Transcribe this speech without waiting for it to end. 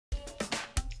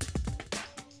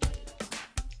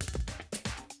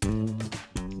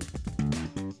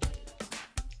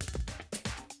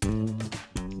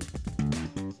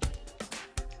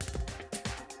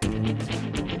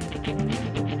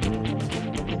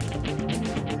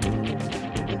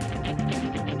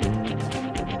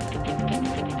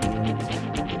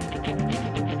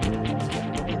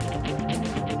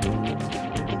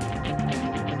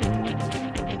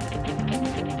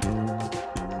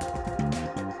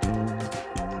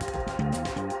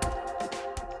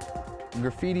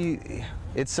Graffiti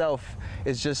itself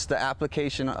is just the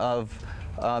application of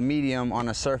a medium on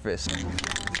a surface.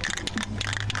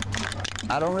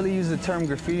 I don't really use the term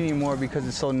graffiti anymore because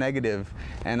it's so negative,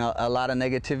 and a lot of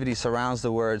negativity surrounds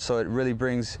the word, so it really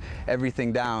brings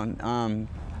everything down.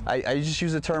 I just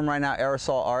use the term right now,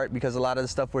 aerosol art, because a lot of the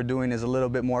stuff we're doing is a little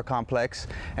bit more complex,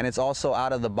 and it's also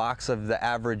out of the box of the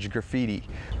average graffiti.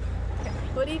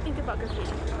 What do you think about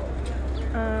graffiti?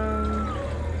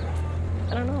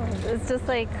 I don't know. It's just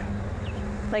like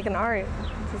an art,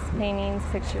 just paintings,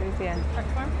 pictures. Yeah. Art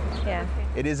form? Yeah.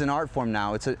 It is an art form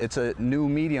now. It's a new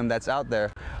medium that's out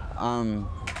there.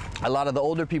 A lot of the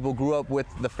older people grew up with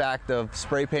the fact of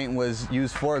spray paint was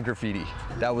used for graffiti.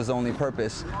 That was the only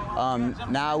purpose.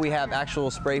 Now we have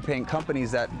actual spray paint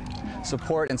companies that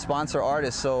support and sponsor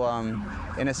artists. So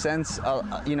in a sense,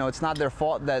 you know, it's not their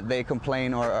fault that they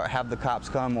complain or have the cops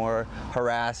come or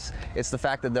harass. It's the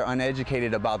fact that they're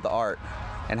uneducated about the art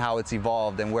and how it's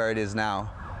evolved and where it is now.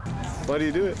 Why do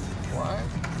you do it? Why?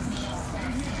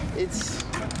 It's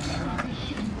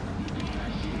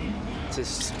to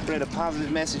spread a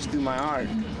positive message through my art,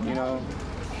 you know,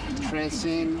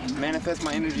 transcend, manifest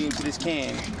my energy into this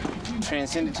can,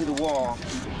 transcend it to the wall,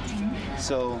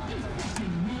 so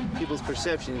people's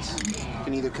perceptions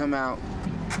can either come out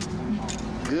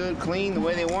good, clean, the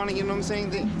way they want it, you know what I'm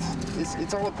saying?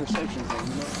 It's all a perception thing,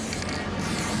 you know?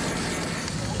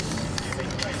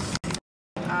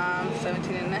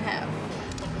 17 and a half.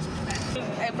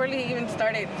 I barely even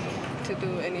started to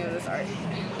do any of this art.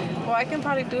 Well, I can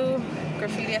probably do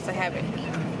graffiti as a habit.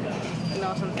 You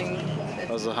know, something.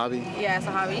 As a hobby? Yeah, as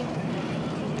a hobby.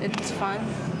 It's fun.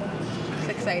 It's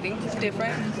exciting. It's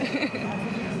different.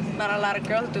 Not a lot of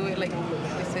girls do it, like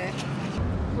I said.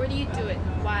 Where do you do it?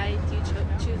 Why do you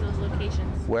choose those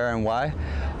locations? Where and why?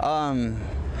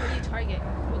 Where do you target?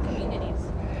 What communities?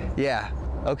 Yeah.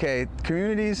 Okay,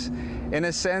 communities, in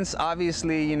a sense,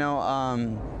 obviously, you know,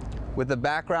 with the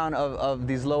background of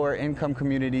these lower income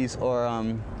communities or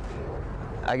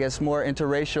I guess more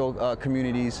interracial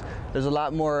communities, there's a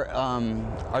lot more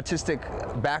artistic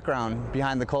background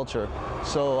behind the culture.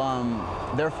 So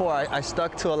therefore I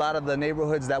stuck to a lot of the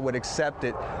neighborhoods that would accept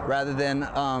it rather than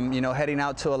you know, heading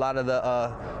out to a lot of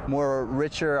the more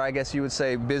richer, I guess you would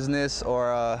say, business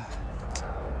or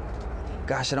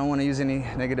gosh, I don't want to use any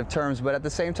negative terms, but at the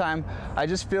same time, I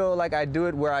just feel like I do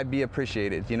it where I'd be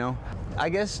appreciated, you know? I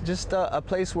guess just a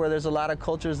place where there's a lot of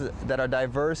cultures that are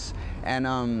diverse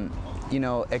and, you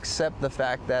know, accept the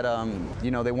fact that,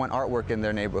 you know, they want artwork in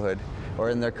their neighborhood or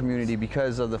in their community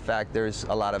because of the fact there's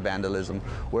a lot of vandalism.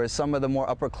 Whereas some of the more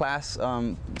upper class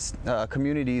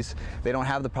communities, they don't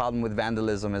have the problem with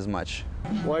vandalism as much.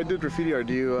 Why do graffiti art?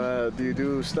 Do you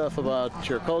do stuff about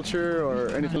your culture or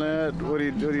anything like that? What do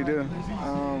you do?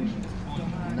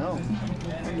 No,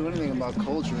 I don't do anything about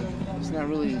culture. It's not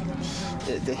really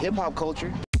the hip-hop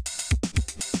culture.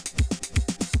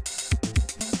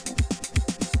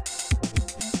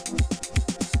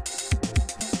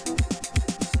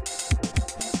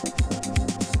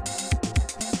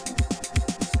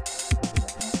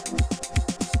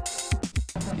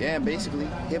 Yeah, basically,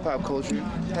 hip-hop culture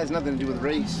has nothing to do with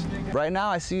race. Right now,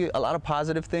 I see a lot of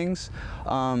positive things.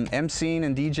 MCing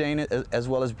and DJing, as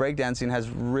well as breakdancing,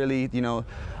 has really, you know,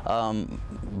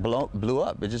 blew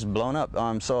up. It just blown up.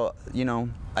 So, you know,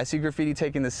 I see graffiti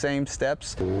taking the same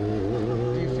steps. Do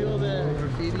you feel that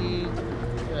graffiti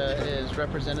is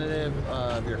representative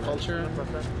of your culture?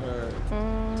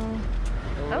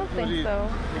 I don't think so.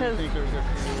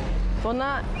 Well,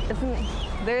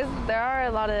 there are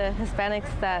a lot of Hispanics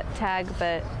that tag,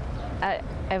 but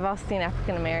I've also seen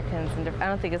African Americans, and I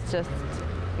don't think it's just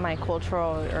my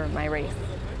cultural or my race.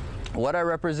 What I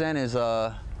represent is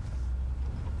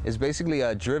basically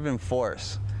a driven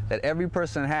force that every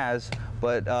person has,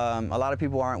 but a lot of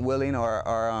people aren't willing or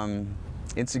are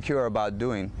insecure about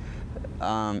doing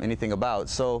anything about.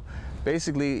 So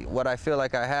basically, what I feel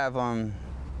like I have,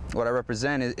 what I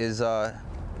represent is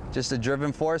just a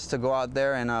driven force to go out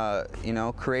there and you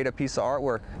know, create a piece of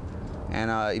artwork and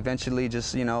eventually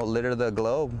just, you know, litter the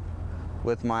globe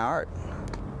with my art.